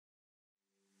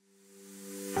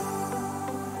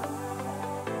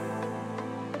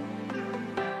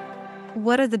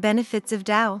What are the benefits of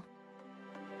DAO?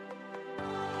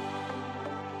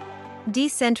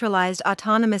 Decentralized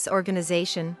Autonomous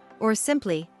Organization, or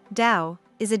simply, DAO,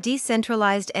 is a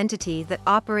decentralized entity that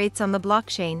operates on the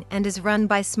blockchain and is run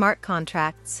by smart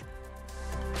contracts.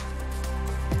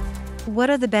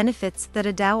 What are the benefits that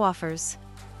a DAO offers?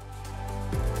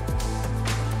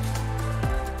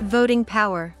 Voting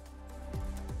power.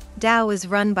 DAO is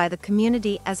run by the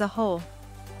community as a whole.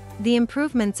 The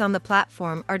improvements on the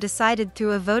platform are decided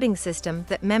through a voting system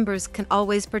that members can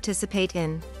always participate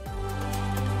in.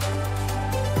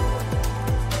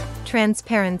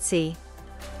 Transparency.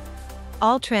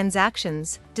 All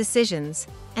transactions, decisions,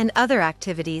 and other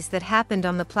activities that happened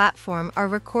on the platform are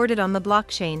recorded on the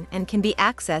blockchain and can be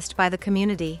accessed by the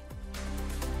community.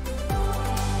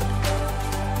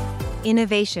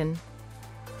 Innovation.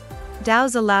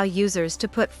 DAOs allow users to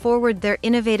put forward their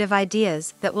innovative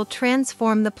ideas that will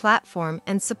transform the platform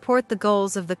and support the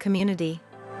goals of the community.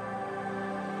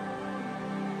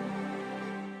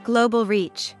 Global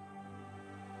reach.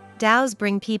 DAOs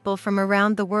bring people from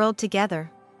around the world together.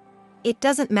 It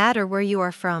doesn't matter where you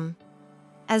are from.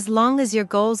 As long as your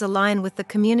goals align with the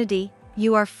community,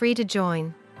 you are free to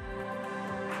join.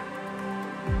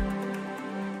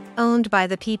 Owned by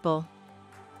the people.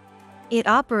 It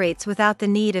operates without the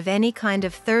need of any kind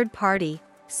of third party,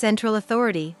 central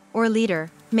authority, or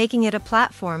leader, making it a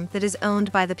platform that is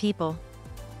owned by the people.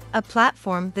 A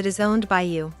platform that is owned by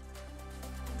you.